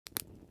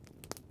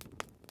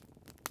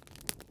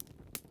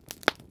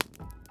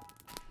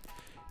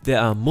There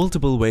are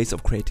multiple ways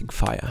of creating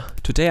fire.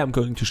 Today I'm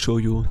going to show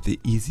you the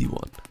easy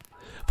one.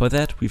 For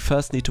that we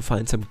first need to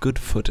find some good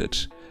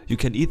footage. You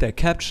can either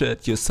capture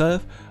it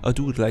yourself or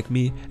do it like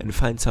me and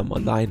find some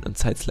online on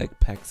sites like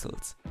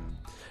Pexels.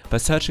 By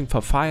searching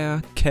for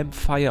fire,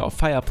 campfire or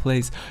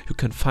fireplace, you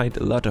can find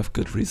a lot of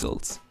good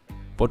results.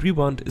 What we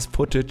want is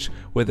footage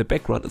where the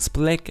background is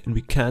black and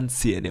we can't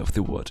see any of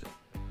the wood.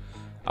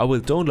 I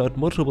will download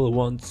multiple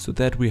ones so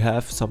that we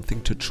have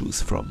something to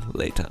choose from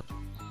later.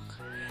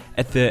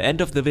 At the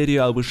end of the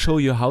video I will show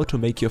you how to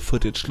make your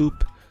footage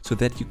loop so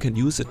that you can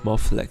use it more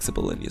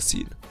flexible in your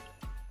scene.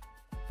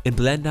 In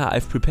Blender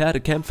I've prepared a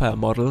campfire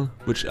model,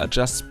 which are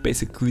just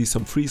basically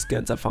some free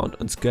scans I found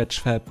on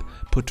Sketchfab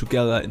put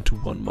together into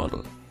one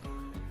model.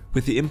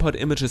 With the import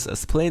images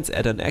as planes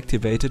add-on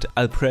activated,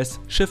 I'll press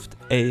Shift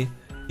A,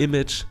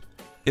 Image,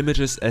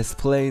 Images as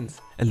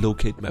planes and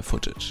locate my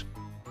footage.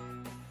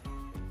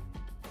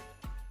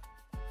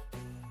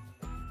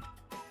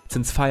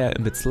 Since fire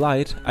emits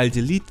light, I'll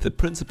delete the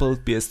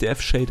principled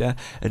BSDF shader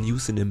and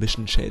use an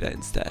emission shader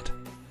instead.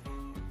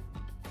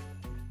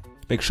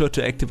 Make sure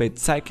to activate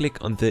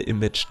cyclic on the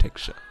image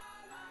texture.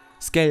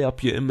 Scale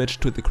up your image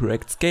to the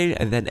correct scale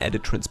and then add a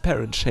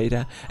transparent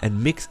shader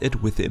and mix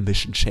it with the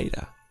emission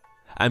shader.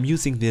 I'm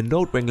using the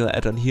Node Wrangler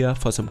add-on here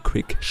for some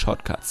quick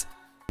shortcuts.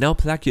 Now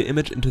plug your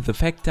image into the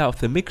factor of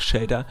the mix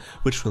shader,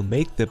 which will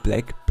make the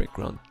black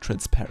background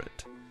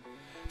transparent.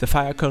 The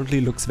fire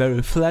currently looks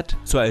very flat,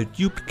 so I'll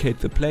duplicate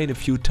the plane a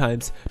few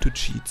times to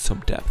cheat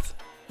some depth.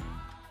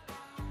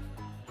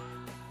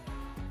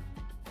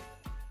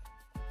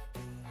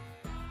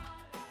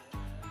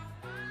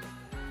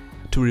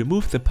 To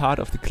remove the part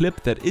of the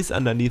clip that is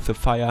underneath the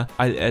fire,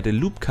 I'll add a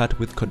loop cut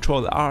with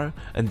Ctrl R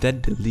and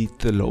then delete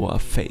the lower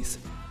face.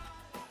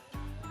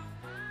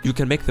 You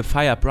can make the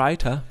fire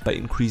brighter by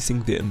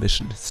increasing the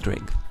emission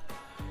strength.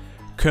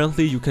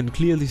 Currently you can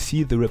clearly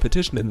see the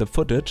repetition in the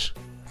footage,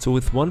 so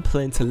with one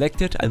plane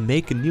selected I'll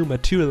make a new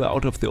material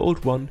out of the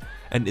old one,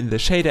 and in the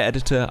shader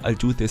editor I'll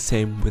do the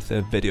same with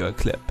the video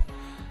clip.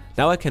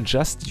 Now I can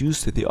just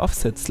use the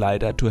offset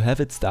slider to have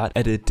it start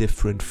at a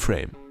different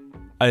frame.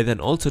 I'll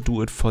then also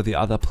do it for the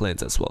other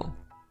planes as well.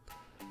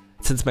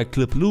 Since my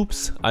clip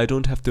loops, I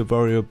don't have to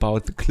worry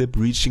about the clip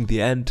reaching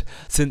the end,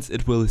 since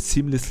it will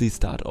seamlessly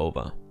start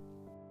over.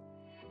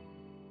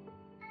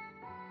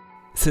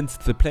 Since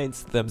the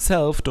planes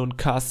themselves don't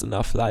cast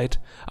enough light,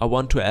 I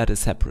want to add a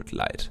separate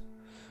light.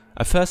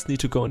 I first need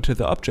to go into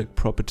the object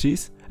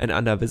properties and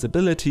under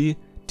visibility,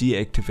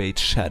 deactivate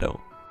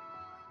shadow.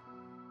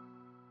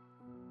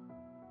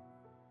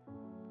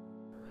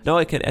 Now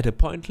I can add a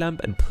point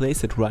lamp and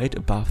place it right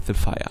above the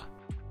fire.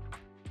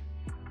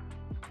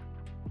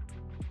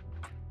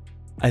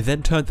 I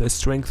then turn the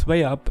strength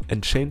way up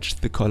and change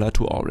the color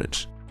to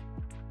orange.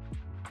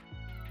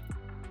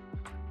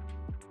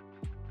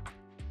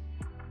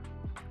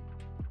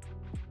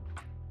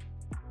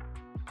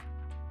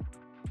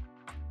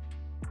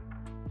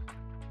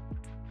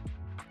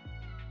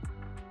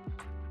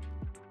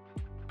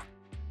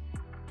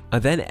 I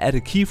then add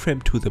a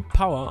keyframe to the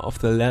power of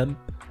the lamp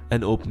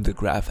and open the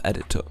graph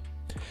editor.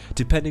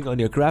 Depending on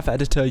your graph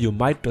editor you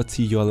might not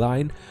see your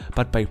line,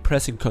 but by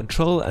pressing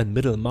Ctrl and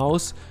middle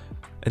mouse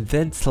and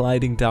then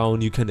sliding down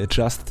you can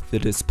adjust the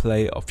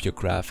display of your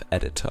graph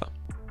editor.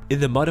 In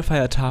the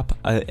modifier tab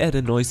I'll add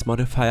a noise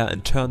modifier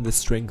and turn the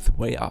strength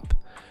way up.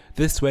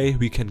 This way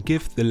we can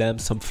give the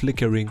lamp some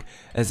flickering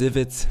as if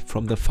it's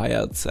from the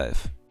fire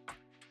itself.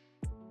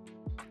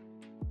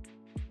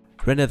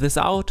 Render this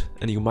out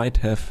and you might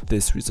have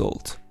this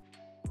result.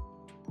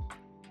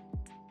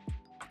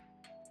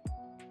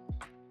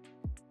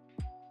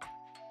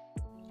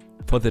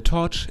 For the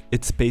torch,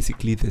 it's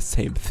basically the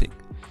same thing.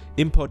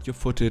 Import your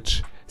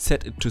footage,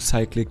 set it to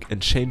cyclic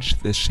and change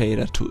the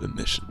shader to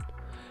emission.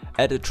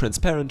 Add a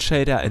transparent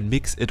shader and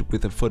mix it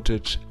with the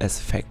footage as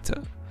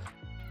factor.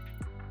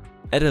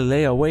 Add a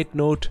layer weight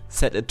node,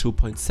 set it to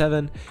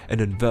 0.7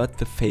 and invert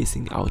the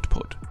facing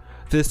output.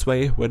 This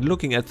way, when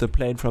looking at the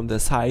plane from the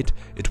side,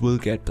 it will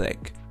get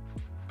black.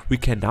 We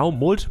can now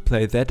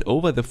multiply that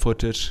over the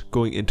footage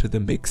going into the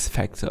mix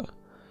factor,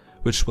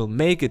 which will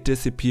make it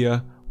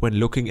disappear when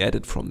looking at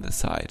it from the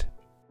side.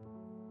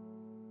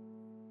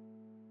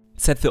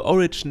 Set the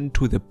origin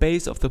to the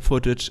base of the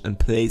footage and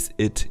place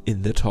it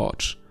in the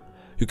torch.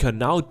 You can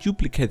now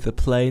duplicate the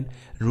plane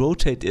and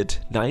rotate it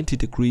 90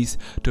 degrees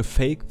to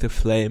fake the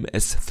flame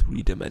as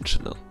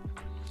three-dimensional.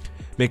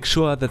 Make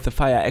sure that the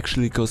fire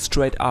actually goes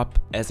straight up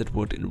as it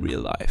would in real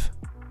life.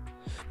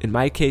 In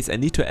my case I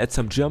need to add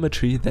some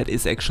geometry that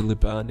is actually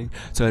burning,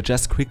 so I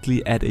just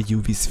quickly add a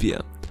UV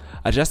sphere.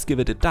 I just give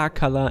it a dark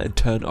color and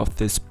turn off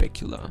the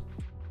specular.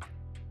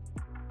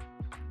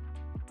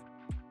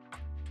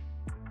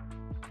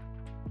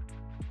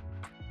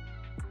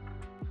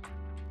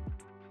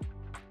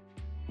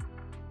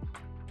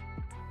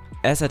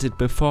 As I did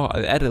before,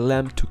 I'll add a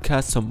lamp to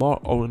cast some more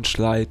orange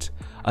light.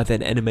 I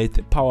then animate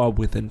the power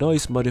with a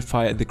noise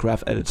modifier in the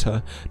graph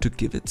editor to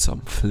give it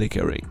some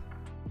flickering.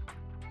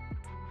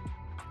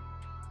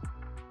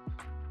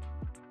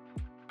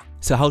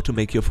 So how to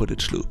make your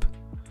footage loop?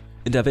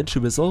 In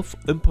DaVinci Resolve,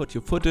 import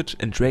your footage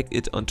and drag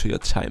it onto your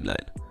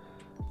timeline.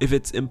 If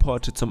it's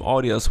imported some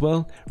audio as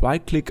well,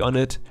 right click on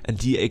it and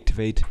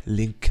deactivate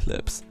link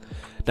clips.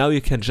 Now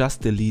you can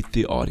just delete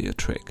the audio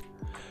track.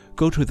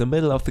 Go to the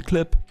middle of the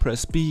clip,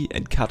 press B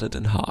and cut it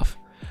in half.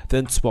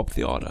 Then swap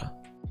the order.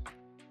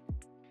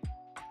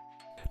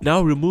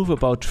 Now remove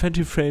about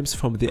 20 frames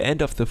from the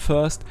end of the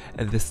first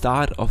and the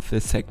start of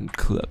the second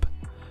clip.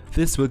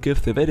 This will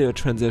give the video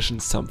transition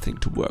something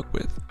to work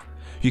with.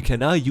 You can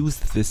now use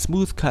the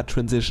smooth cut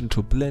transition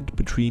to blend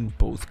between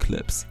both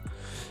clips.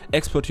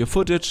 Export your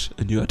footage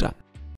and you are done.